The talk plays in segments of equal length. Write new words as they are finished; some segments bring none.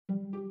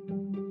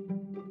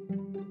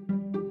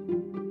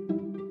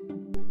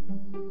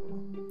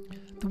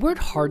word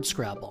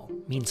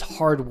hardscrabble means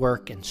hard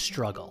work and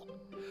struggle,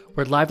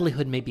 where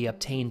livelihood may be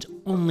obtained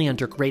only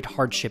under great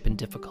hardship and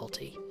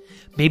difficulty.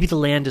 Maybe the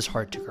land is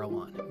hard to grow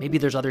on. Maybe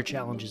there's other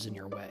challenges in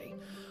your way.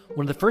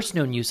 One of the first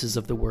known uses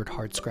of the word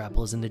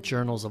hardscrabble is in the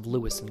journals of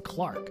Lewis and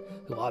Clark,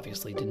 who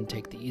obviously didn't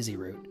take the easy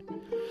route.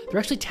 There are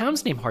actually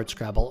towns named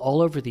hardscrabble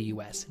all over the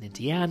U.S., in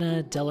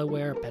Indiana,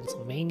 Delaware,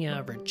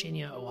 Pennsylvania,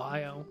 Virginia,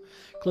 Ohio.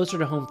 Closer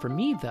to home for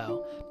me,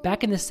 though,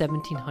 back in the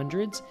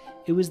 1700s,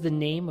 it was the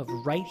name of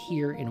right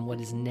here in what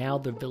is now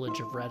the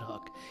village of Red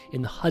Hook,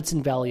 in the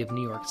Hudson Valley of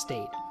New York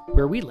State,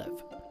 where we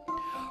live.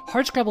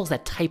 Hardscrabble is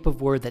that type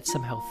of word that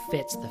somehow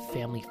fits the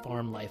family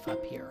farm life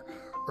up here.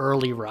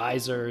 Early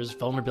risers,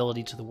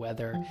 vulnerability to the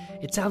weather.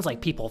 It sounds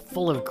like people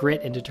full of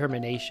grit and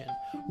determination,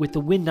 with the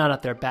wind not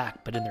at their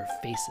back but in their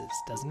faces,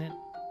 doesn't it?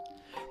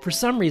 For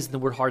some reason, the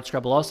word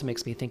hardscrabble also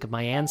makes me think of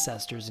my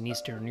ancestors in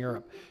Eastern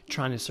Europe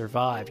trying to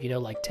survive,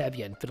 like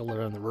Tevye and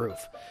Fiddler on the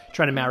Roof,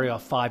 trying to marry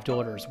off 5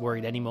 daughters,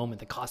 worried any moment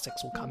the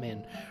Cossacks will come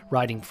in,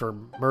 riding for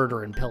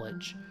murder and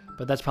pillage.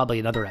 But that's probably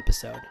another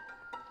episode.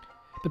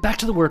 But back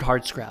to the word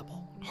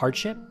hardscrabble.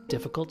 Hardship?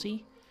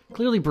 Difficulty?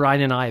 Clearly,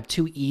 Brian and I have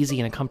too easy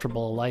and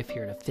comfortable a life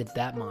here to fit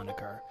that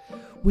moniker.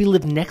 We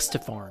live next to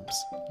farms,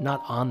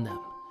 not on them.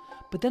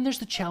 But then there's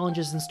the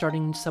challenges in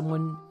starting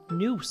someone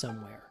new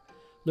somewhere,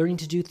 learning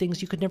to do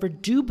things you could never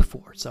do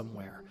before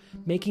somewhere,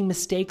 making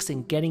mistakes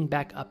and getting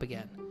back up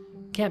again.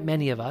 Can't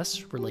many of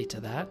us relate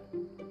to that?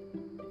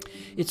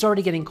 It's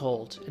already getting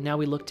cold, and now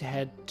we look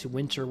ahead to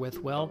winter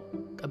with, well,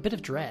 a bit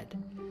of dread.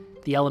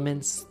 The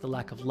elements, the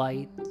lack of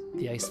light,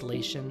 the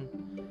isolation.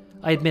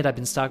 I admit I've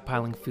been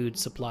stockpiling food,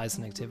 supplies,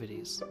 and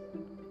activities.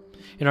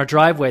 In our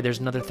driveway, there's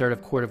another third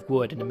of cord of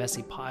wood in a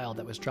messy pile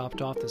that was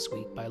dropped off this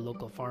week by a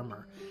local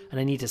farmer, and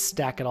I need to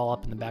stack it all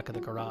up in the back of the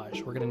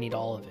garage. We're going to need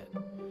all of it.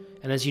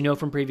 And as you know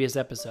from previous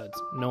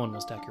episodes, no one will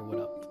stack your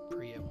wood up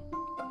for you.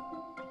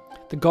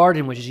 The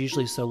garden, which is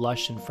usually so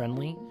lush and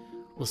friendly,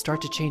 will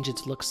start to change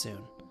its look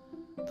soon.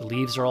 The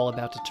leaves are all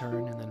about to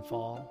turn and then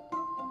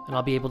fall, and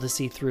I'll be able to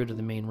see through to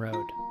the main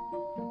road.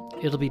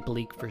 It'll be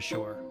bleak for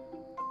sure.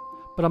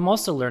 But I'm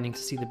also learning to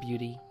see the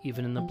beauty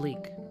even in the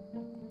bleak.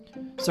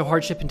 So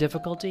hardship and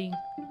difficulty?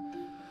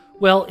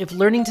 Well, if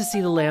learning to see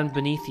the land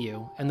beneath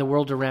you and the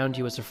world around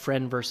you as a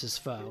friend versus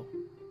foe,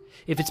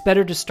 if it's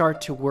better to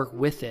start to work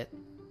with it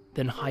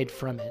than hide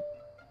from it,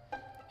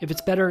 if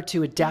it's better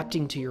to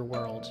adapting to your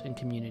world and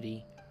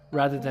community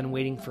rather than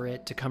waiting for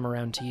it to come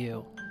around to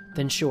you,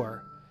 then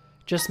sure,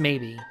 just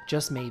maybe,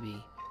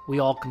 we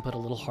all can put a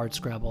little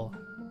hardscrabble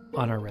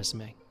on our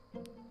resume.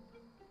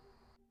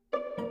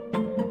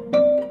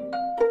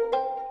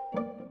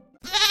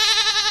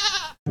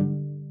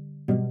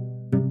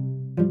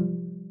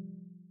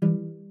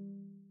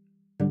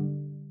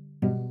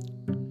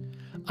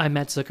 I'm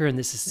Matt Zucker, and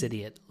this is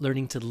Cidiot,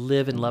 learning to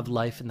live and love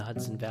life in the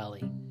Hudson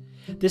Valley.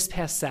 This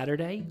past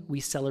Saturday, we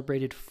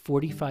celebrated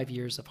 45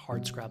 years of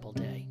Hardscrabble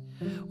Day,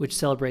 which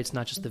celebrates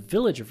not just the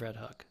village of Red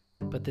Hook,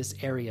 but this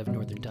area of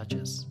Northern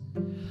Dutchess.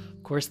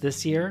 Of course,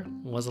 this year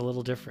was a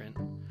little different.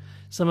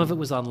 Some of it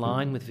was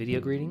online with video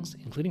greetings,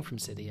 including from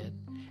Cidiot,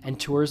 and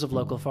tours of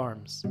local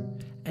farms.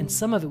 And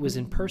some of it was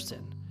in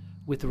person,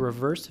 with the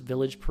reverse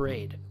village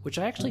parade, which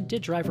I actually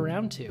did drive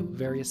around to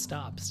various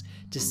stops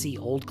to see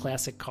old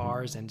classic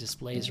cars and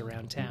displays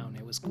around town.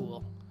 It was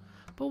cool.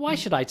 But why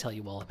should I tell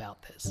you all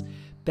about this?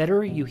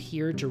 Better you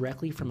hear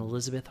directly from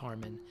Elizabeth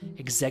Harmon,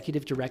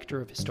 Executive Director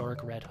of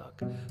Historic Red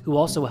Hook, who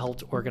also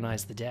helped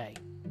organize the day.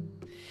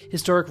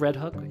 Historic Red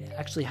Hook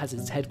actually has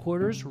its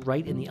headquarters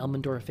right in the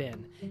Elmendorf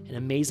Inn, an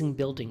amazing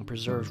building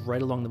preserved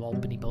right along the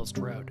Albany Post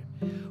Road.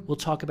 We'll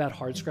talk about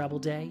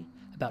Hardscrabble Day,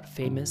 about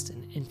famous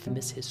and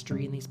infamous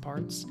history in these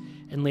parts,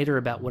 and later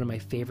about one of my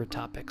favorite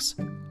topics,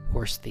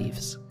 horse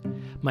thieves.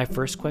 My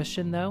first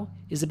question, though,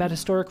 is about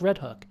Historic Red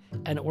Hook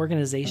and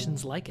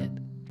organizations like it.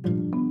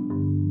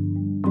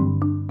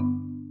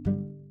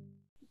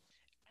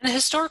 In a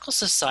historical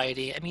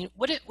society,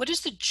 what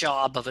is the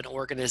job of an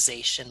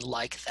organization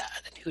like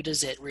that, and who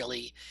does it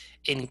really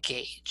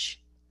engage?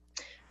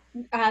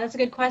 That's a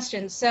good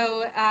question.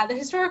 So the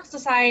Historical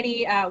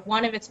Society,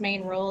 one of its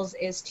main roles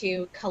is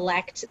to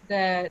collect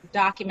the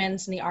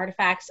documents and the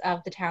artifacts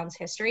of the town's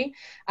history.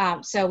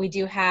 So we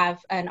do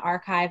have an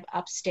archive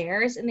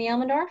upstairs in the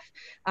Elmendorf.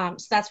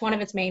 So that's one of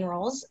its main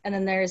roles. And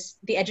then there's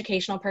the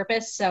educational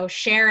purpose, so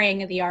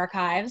sharing the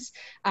archives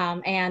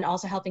and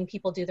also helping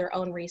people do their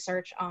own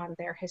research on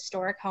their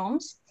historic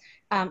homes.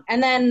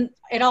 And then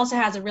it also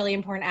has a really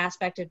important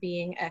aspect of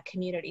being a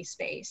community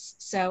space.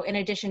 So in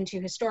addition to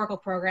historical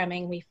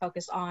programming, we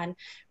focus on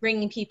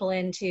bringing people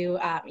in to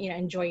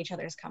enjoy each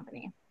other's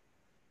company.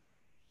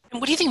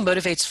 And what do you think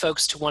motivates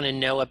folks to want to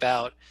know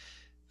about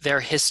their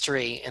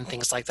history and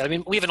things like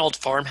that? We have an old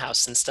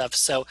farmhouse and stuff.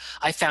 So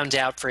I found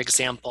out, for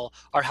example,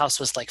 our house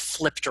was like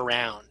flipped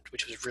around,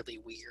 which was really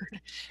weird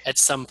at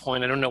some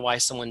point. I don't know why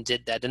someone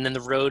did that. And then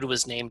the road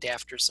was named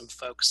after some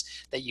folks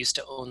that used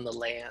to own the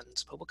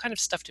land. But what kind of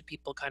stuff do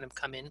people kind of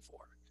come in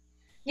for?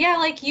 Yeah,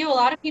 like you, a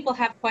lot of people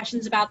have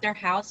questions about their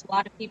house. A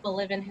lot of people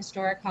live in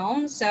historic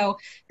homes, so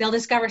they'll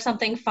discover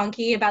something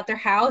funky about their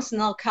house and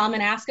they'll come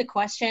and ask a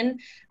question.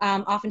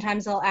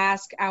 Oftentimes, they'll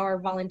ask our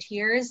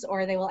volunteers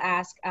or they will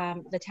ask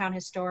the town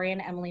historian,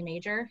 Emily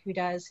Major, who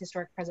does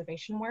historic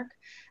preservation work.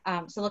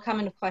 So they'll come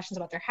in with questions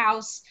about their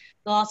house.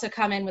 They'll also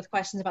come in with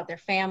questions about their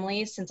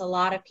families, since a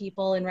lot of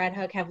people in Red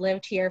Hook have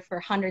lived here for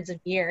hundreds of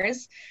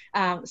years.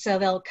 So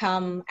they'll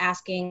come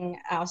asking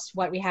us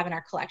what we have in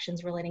our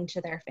collections relating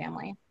to their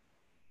family.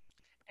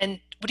 And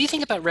what do you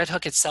think about Red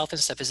Hook itself and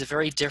stuff? Is it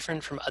very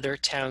different from other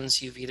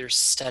towns you've either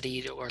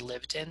studied or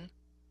lived in?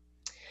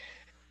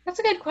 That's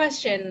a good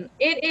question.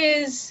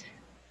 It's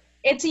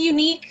a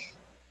unique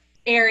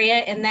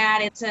area in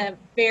that it's a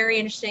very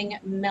interesting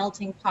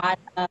melting pot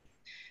of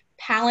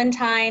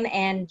Palatine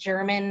and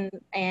German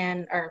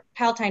and or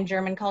Palatine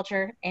German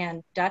culture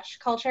and Dutch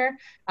culture,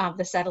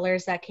 the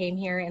settlers that came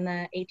here in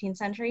the 18th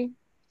century.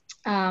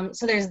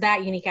 So there's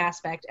that unique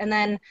aspect, and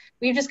then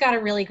we've just got a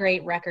really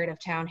great record of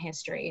town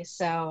history.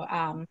 So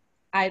I'm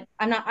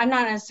not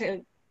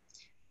necessarily,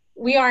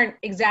 we aren't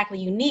exactly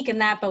unique in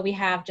that, but we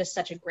have just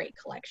such a great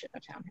collection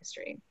of town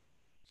history.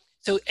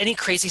 So any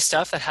crazy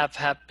stuff that have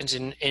happened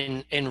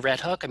in Red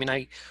Hook? I mean,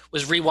 I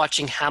was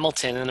rewatching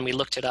Hamilton and then we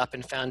looked it up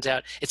and found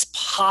out it's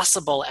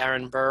possible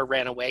Aaron Burr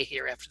ran away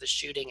here after the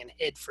shooting and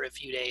hid for a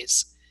few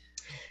days.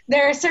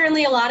 There are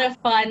certainly a lot of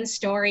fun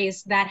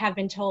stories that have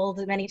been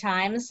told many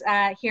times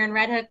here in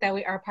Red Hook that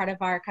we are part of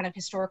our kind of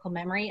historical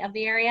memory of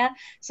the area.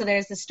 So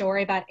there's the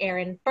story about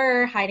Aaron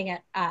Burr hiding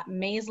at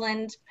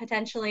Maysland,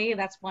 potentially.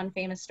 That's one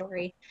famous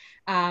story.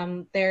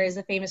 There is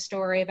a famous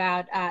story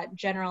about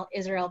General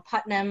Israel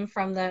Putnam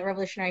from the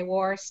Revolutionary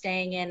War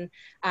staying in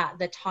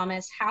the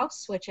Thomas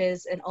House, which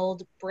is an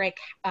old brick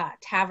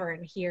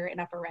tavern here in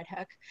Upper Red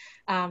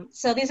Hook.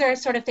 So these are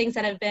sort of things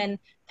that have been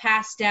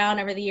passed down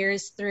over the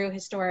years through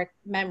historic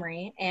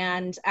memory.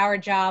 And our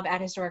job at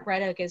Historic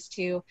Red Hook is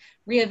to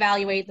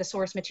reevaluate the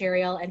source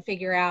material and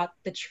figure out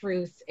the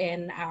truth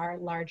in our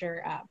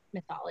larger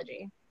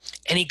mythology.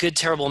 Any good,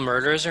 terrible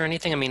murders or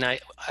anything? I mean, I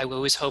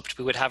always hoped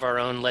we would have our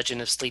own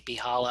Legend of Sleepy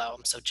Hollow.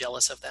 I'm so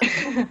jealous of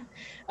that.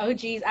 Oh,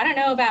 geez. I don't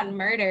know about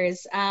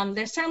murders.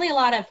 There's certainly a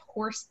lot of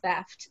horse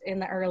theft in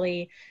the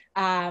early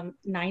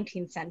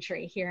 19th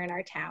century here in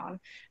our town.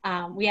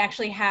 We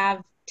actually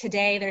have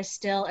today, there's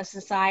still a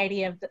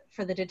society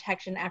for the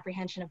detection and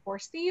apprehension of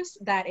horse thieves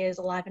that is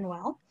alive and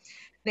well.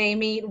 They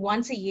meet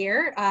once a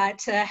year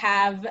to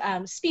have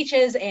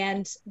speeches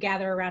and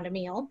gather around a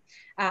meal.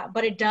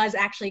 But it does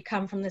actually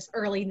come from this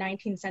early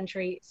 19th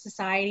century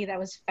society that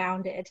was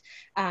founded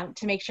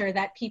to make sure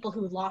that people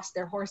who lost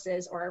their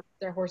horses or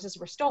their horses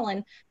were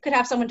stolen could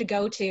have someone to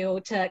go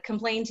to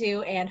complain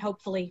to, and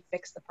hopefully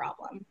fix the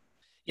problem.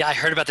 Yeah, I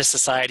heard about this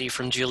society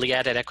from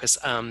Juliet at Equus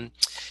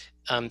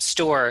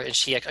store, and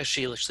she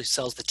actually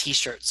sells the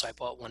T-shirts, so I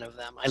bought one of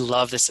them. I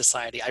love this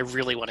society. I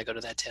really want to go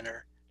to that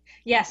dinner.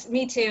 Yes,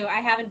 me too. I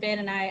haven't been,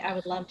 and I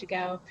would love to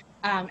go.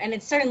 And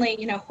it's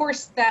certainly,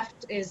 horse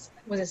theft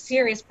was a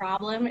serious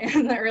problem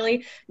in the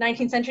early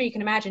 19th century. You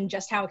can imagine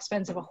just how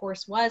expensive a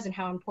horse was and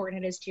how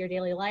important it is to your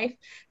daily life.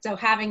 So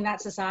having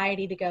that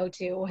society to go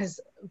to was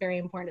very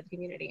important to the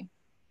community.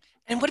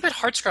 And what about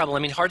Hardscrabble? I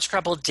mean,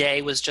 Hardscrabble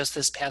Day was just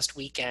this past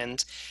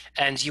weekend,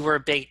 and you were a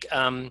big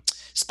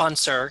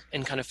sponsor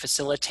and kind of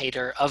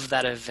facilitator of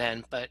that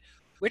event. But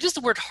where does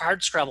the word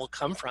Hardscrabble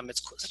come from?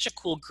 It's such a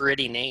cool,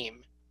 gritty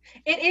name.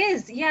 It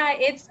is, yeah.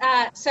 It's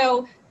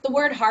so the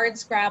word hard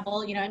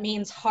scrabble, it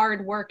means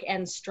hard work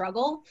and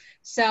struggle.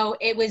 So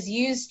it was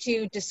used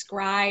to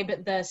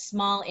describe the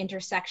small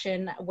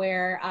intersection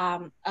where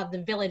of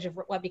the village of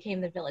what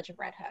became the village of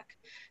Red Hook.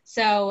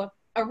 So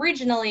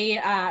originally,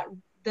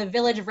 the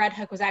village of Red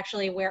Hook was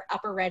actually where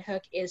Upper Red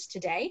Hook is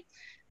today,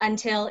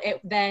 until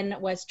it then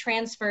was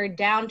transferred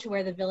down to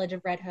where the village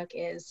of Red Hook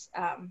is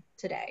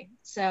today.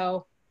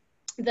 So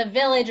the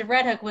village of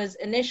Red Hook was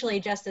initially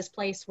just this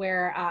place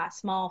where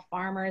small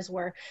farmers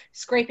were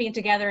scraping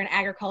together an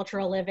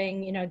agricultural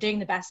living, doing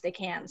the best they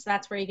can. So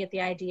that's where you get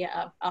the idea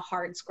of a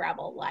hard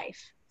scrabble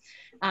life.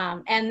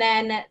 And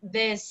then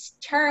this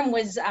term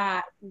was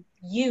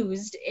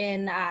used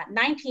in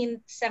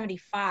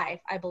 1975,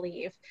 I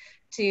believe,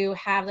 to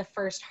have the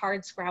first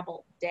hard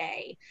scrabble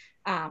day.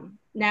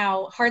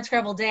 Now,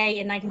 Hardscrabble Day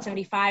in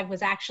 1975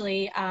 was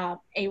actually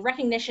a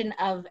recognition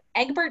of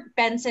Egbert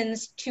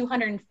Benson's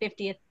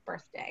 250th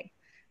birthday.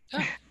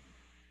 Oh.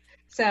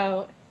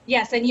 So,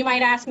 yes, and you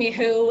might ask me,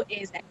 who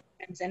is Egbert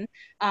Benson?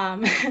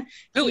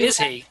 Who is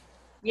he?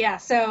 Yeah,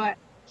 so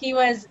he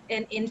was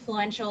an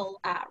influential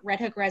Red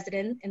Hook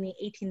resident in the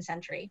 18th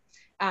century,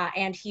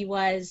 and he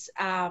was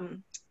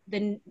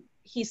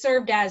he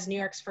served as New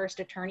York's first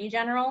attorney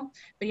general,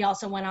 but he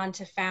also went on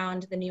to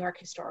found the New York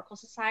Historical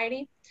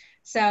Society.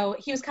 So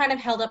he was kind of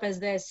held up as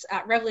this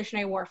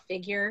Revolutionary War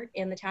figure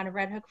in the town of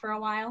Red Hook for a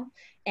while.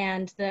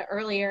 And there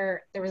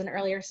was an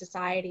earlier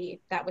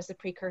society that was the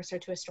precursor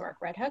to Historic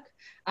Red Hook,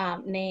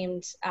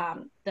 named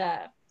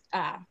it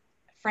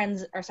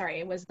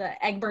was the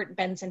Egbert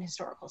Benson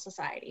Historical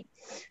Society.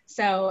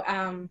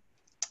 So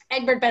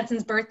Egbert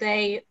Benson's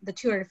birthday, the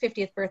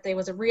 250th birthday,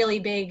 was a really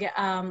big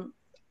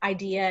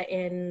idea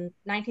in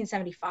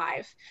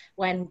 1975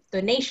 when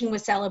the nation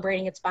was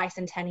celebrating its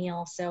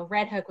bicentennial. So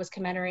Red Hook was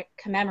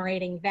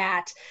commemorating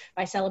that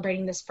by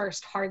celebrating this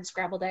first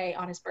Hardscrabble Day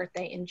on his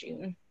birthday in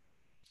June.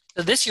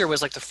 So this year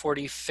was like the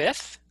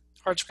 45th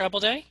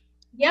Hardscrabble Day?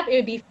 Yep, it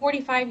would be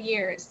 45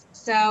 years.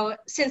 So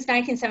since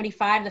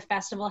 1975, the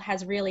festival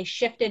has really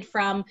shifted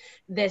from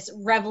this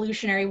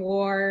Revolutionary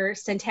War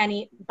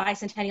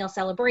bicentennial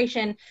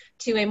celebration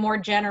to a more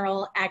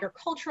general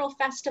agricultural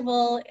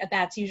festival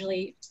that's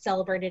usually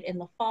celebrated in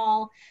the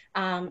fall.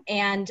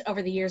 And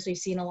over the years, we've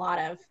seen a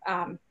lot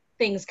of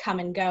things come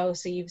and go.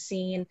 So you've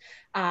seen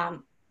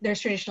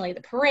there's traditionally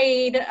the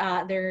parade.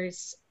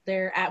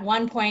 There at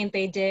one point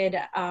they did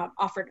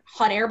offered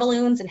hot air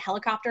balloons and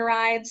helicopter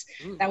rides.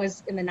 That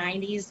was in the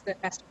 90s. The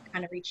festival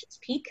kind of reached its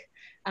peak.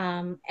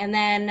 And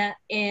then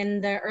in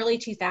the early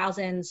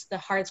 2000s, the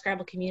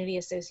Hardscrabble Community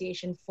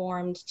Association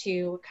formed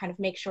to kind of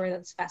make sure that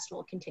this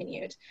festival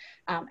continued.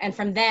 And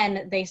from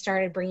then they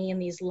started bringing in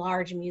these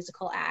large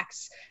musical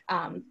acts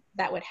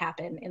that would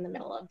happen in the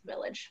middle of the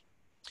village.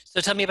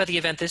 So tell me about the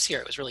event this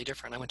year. It was really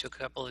different. I went to a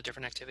couple of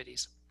different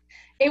activities.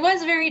 It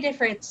was very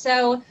different.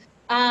 So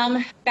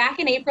back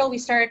in April, we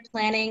started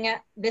planning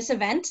this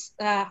event,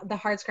 the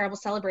Hardscrabble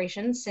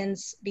celebration,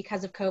 since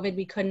because of COVID,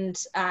 we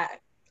couldn't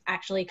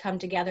actually come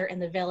together in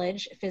the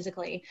village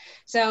physically.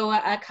 So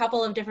a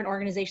couple of different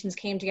organizations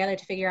came together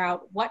to figure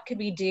out what could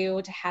we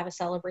do to have a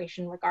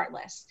celebration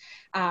regardless.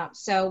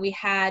 So we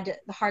had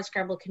the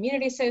Hardscrabble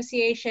Community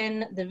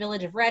Association, the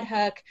Village of Red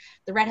Hook,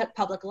 the Red Hook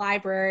Public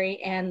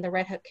Library, and the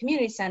Red Hook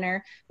Community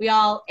Center.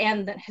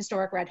 And the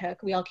historic Red Hook,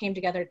 we all came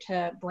together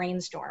to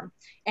brainstorm.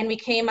 And we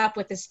came up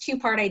with this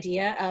two-part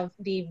idea of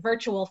the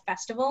virtual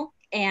festival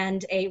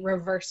and a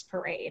reverse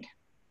parade.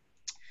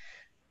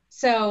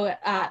 So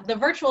the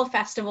virtual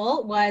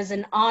festival was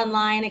an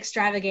online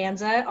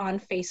extravaganza on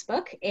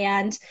Facebook,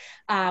 and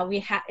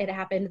it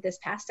happened this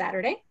past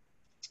Saturday.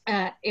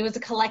 It was a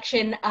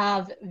collection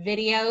of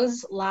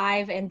videos,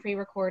 live and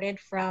pre-recorded,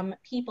 from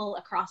people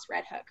across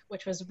Red Hook,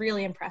 which was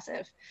really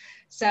impressive.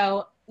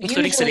 So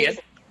including Sidiat.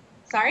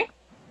 Sorry?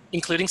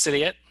 Including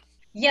Sidiat.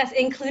 Yes,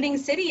 including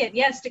Sidiat.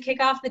 Yes, to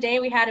kick off the day,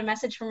 we had a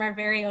message from our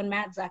very own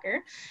Matt Zucker.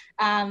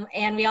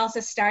 And we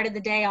also started the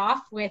day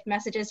off with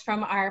messages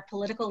from our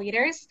political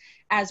leaders,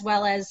 as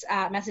well as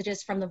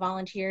messages from the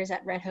volunteers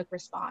at Red Hook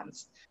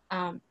Responds.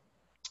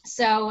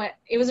 So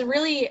it was a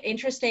really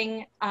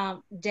interesting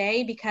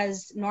day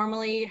because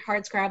normally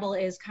Hardscrabble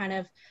is kind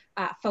of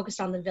focused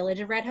on the village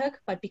of Red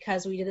Hook, but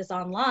because we did this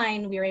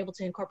online, we were able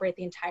to incorporate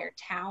the entire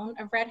town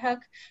of Red Hook,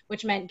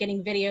 which meant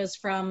getting videos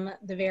from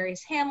the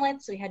various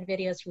hamlets. We had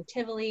videos from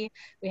Tivoli,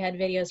 we had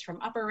videos from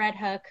Upper Red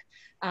Hook,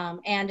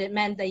 and it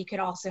meant that you could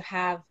also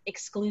have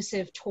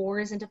exclusive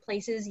tours into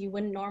places you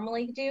wouldn't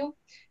normally do.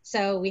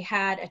 So we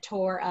had a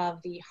tour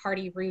of the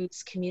Hardy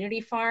Roots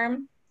Community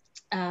Farm.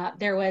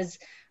 There was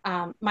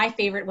my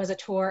favorite was a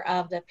tour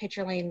of the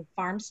Pitcher Lane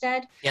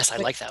Farmstead. Yes, I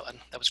like that one.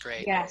 That was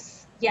great.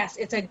 Yes,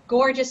 it's a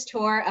gorgeous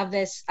tour of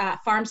this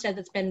farmstead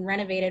that's been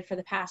renovated for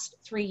the past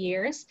 3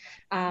 years.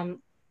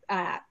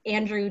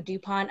 Andrew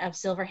DuPont of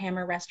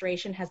Silverhammer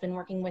Restoration has been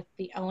working with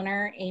the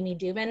owner, Amy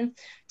Dubin,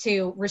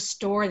 to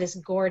restore this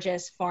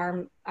gorgeous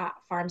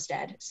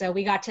farmstead. So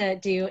we got to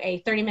do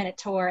a 30-minute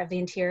tour of the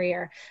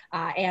interior,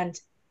 and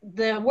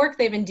the work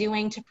they've been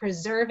doing to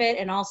preserve it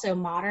and also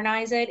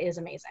modernize it is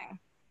amazing.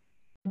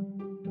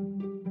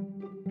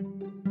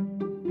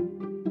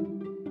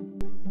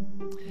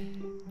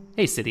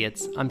 Hey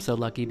Sidiats, I'm so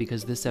lucky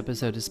because this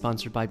episode is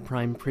sponsored by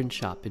Prime Print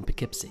Shop in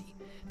Poughkeepsie.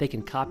 They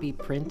can copy,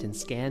 print, and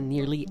scan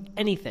nearly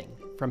anything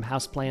from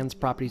house plans,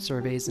 property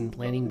surveys, and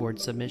planning board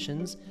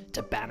submissions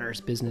to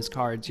banners, business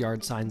cards,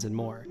 yard signs, and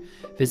more.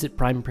 Visit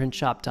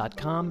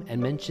primeprintshop.com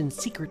and mention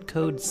secret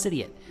code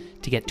Sidiat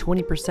to get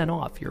 20%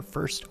 off your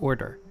first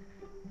order.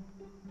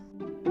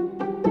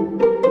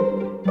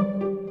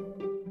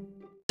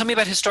 Tell me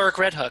about Historic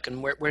Red Hook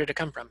and where did it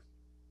come from?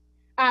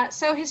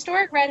 So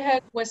Historic Red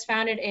Hook was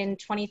founded in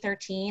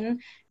 2013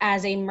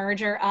 as a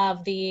merger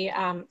of the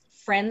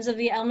Friends of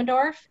the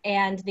Elmendorf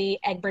and the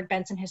Egbert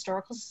Benson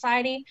Historical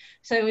Society.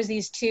 So it was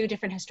these two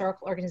different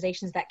historical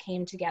organizations that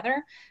came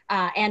together.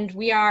 And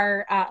we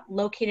are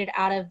located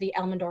out of the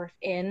Elmendorf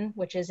Inn,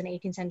 which is an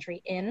 18th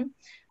century inn.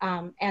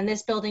 And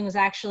this building was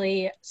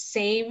actually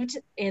saved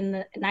in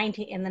the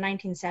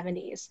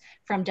 1970s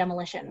from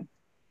demolition.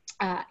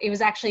 It was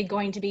actually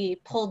going to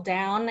be pulled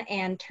down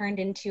and turned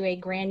into a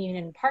Grand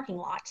Union parking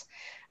lot,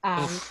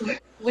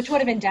 which would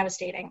have been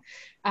devastating.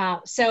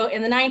 So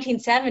in the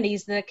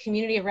 1970s, the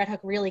community of Red Hook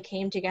really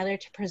came together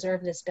to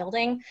preserve this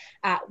building.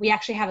 We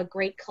actually have a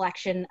great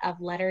collection of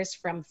letters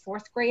from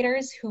fourth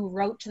graders who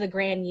wrote to the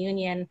Grand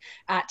Union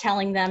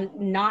telling them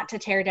not to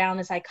tear down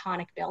this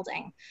iconic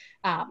building.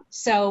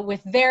 So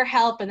with their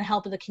help and the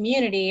help of the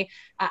community,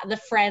 the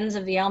Friends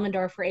of the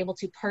Elmendorf were able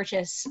to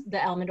purchase the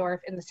Elmendorf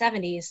in the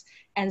 70s.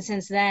 And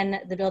since then,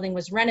 the building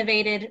was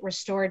renovated,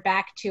 restored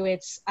back to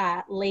its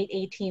late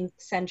 18th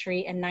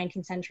century and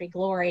 19th century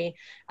glory.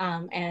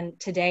 And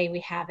today we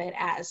have it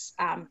as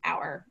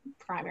our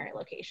primary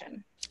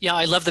location. Yeah,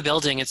 I love the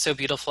building. It's so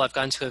beautiful. I've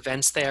gone to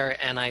events there,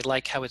 and I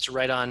like how it's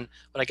right on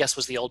what I guess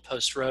was the Old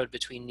Post Road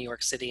between New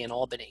York City and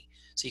Albany.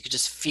 So you could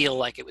just feel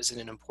like it was in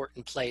an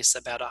important place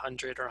about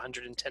 100 or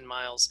 110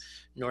 miles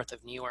north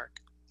of New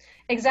York.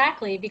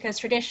 Exactly, because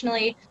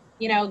traditionally,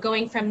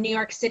 going from New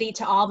York City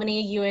to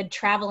Albany, you would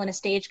travel in a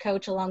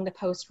stagecoach along the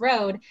Post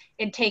Road.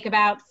 It'd take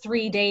about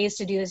 3 days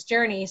to do this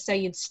journey, so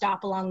you'd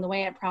stop along the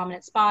way at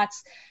prominent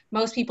spots.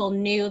 Most people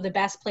knew the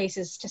best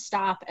places to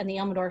stop, and the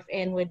Elmendorf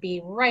Inn would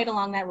be right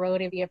along that road.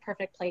 It'd be a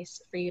perfect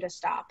place for you to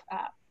stop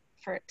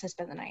to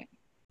spend the night.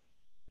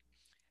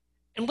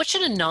 And what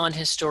should a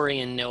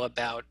non-historian know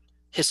about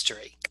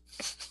history?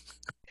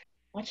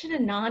 What should a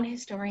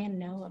non-historian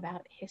know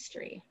about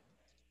history?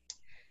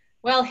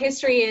 Well,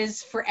 history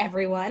is for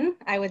everyone,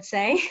 I would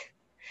say.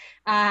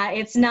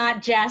 It's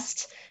not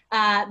just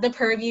the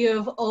purview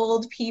of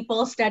old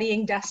people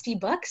studying dusty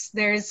books.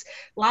 There's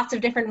lots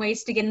of different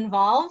ways to get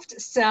involved.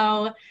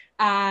 So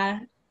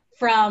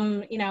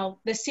from,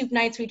 the soup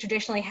nights we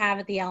traditionally have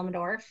at the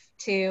Elmendorf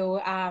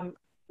to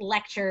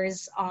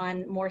lectures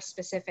on more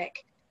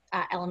specific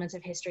elements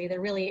of history,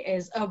 there really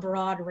is a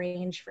broad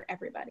range for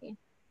everybody.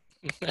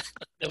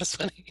 That was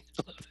funny.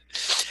 I love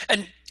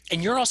it.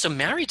 And you're also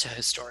married to a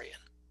historian.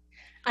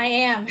 I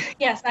am.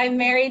 Yes, I'm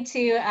married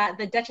to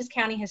the Dutchess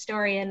County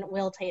historian,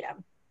 Will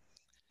Tatum.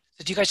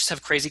 So do you guys just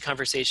have crazy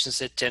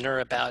conversations at dinner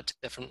about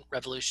different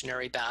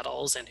revolutionary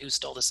battles and who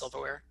stole the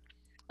silverware?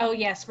 Oh,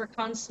 yes. We're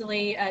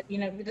constantly,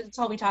 that's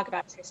all we talk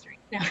about is history.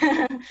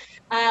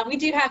 We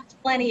do have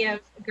plenty of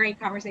great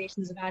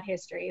conversations about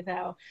history,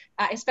 though,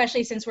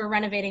 especially since we're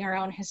renovating our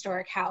own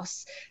historic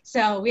house.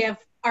 So we have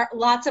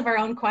lots of our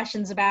own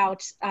questions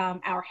about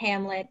our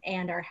hamlet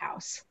and our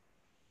house.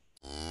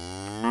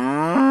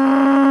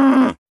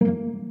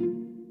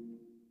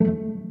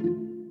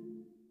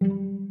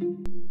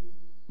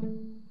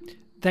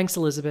 Thanks,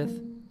 Elizabeth,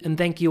 and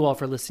thank you all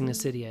for listening to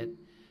City It.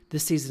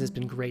 This season has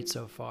been great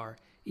so far,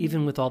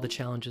 even with all the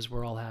challenges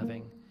we're all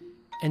having.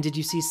 And did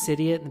you see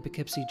City It in the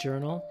Poughkeepsie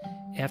Journal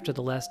after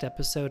the last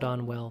episode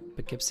on,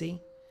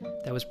 Poughkeepsie?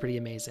 That was pretty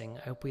amazing.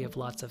 I hope we have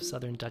lots of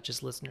Southern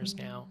Dutchess listeners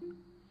now.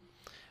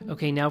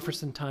 Okay, now for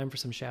some time for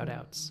some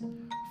shout-outs.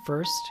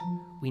 First,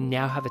 we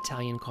now have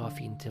Italian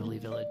coffee in Tivoli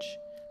Village.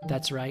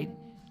 That's right,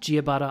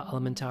 Ciabatta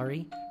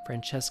Alimentari,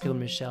 Francesco and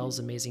Michelle's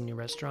amazing new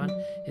restaurant,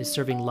 is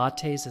serving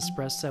lattes,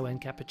 espresso,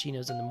 and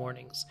cappuccinos in the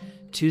mornings,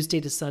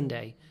 Tuesday to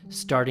Sunday,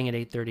 starting at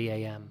 8:30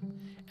 a.m.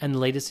 And the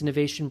latest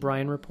innovation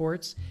Brian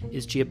reports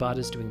is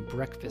Ciabatta's doing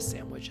breakfast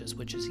sandwiches,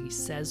 which he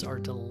says are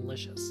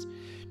delicious.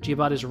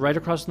 Ciabatta is right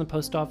across from the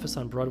post office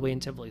on Broadway in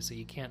Tivoli, so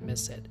you can't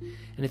miss it.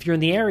 And if you're in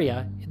the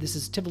area,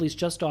 Tivoli's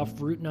just off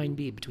Route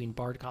 9B between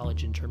Bard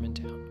College and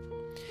Germantown.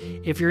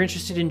 If you're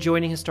interested in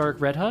joining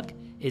Historic Red Hook,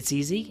 it's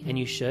easy, and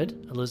you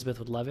should. Elizabeth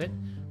would love it.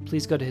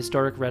 Please go to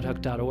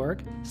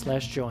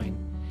historicredhook.org/join.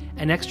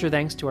 An extra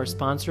thanks to our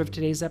sponsor of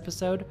today's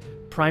episode,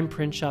 Prime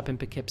Print Shop in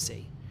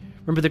Poughkeepsie.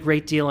 Remember the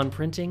great deal on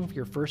printing for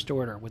your first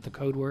order with the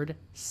code word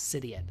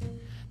CITYIT.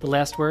 The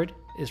last word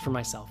is for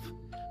myself.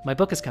 My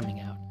book is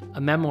coming out,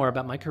 a memoir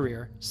about my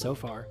career so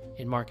far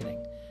in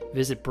marketing.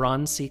 Visit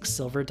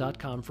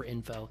bronzeseeksilver.com for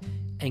info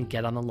and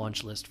get on the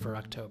launch list for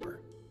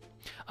October.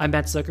 I'm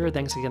Matt Zucker.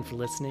 Thanks again for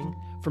listening.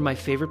 From my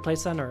favorite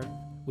place on earth,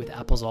 with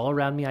apples all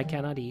around me I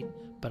cannot eat,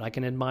 but I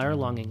can admire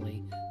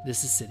longingly,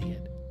 this is City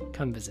It.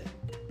 Come visit.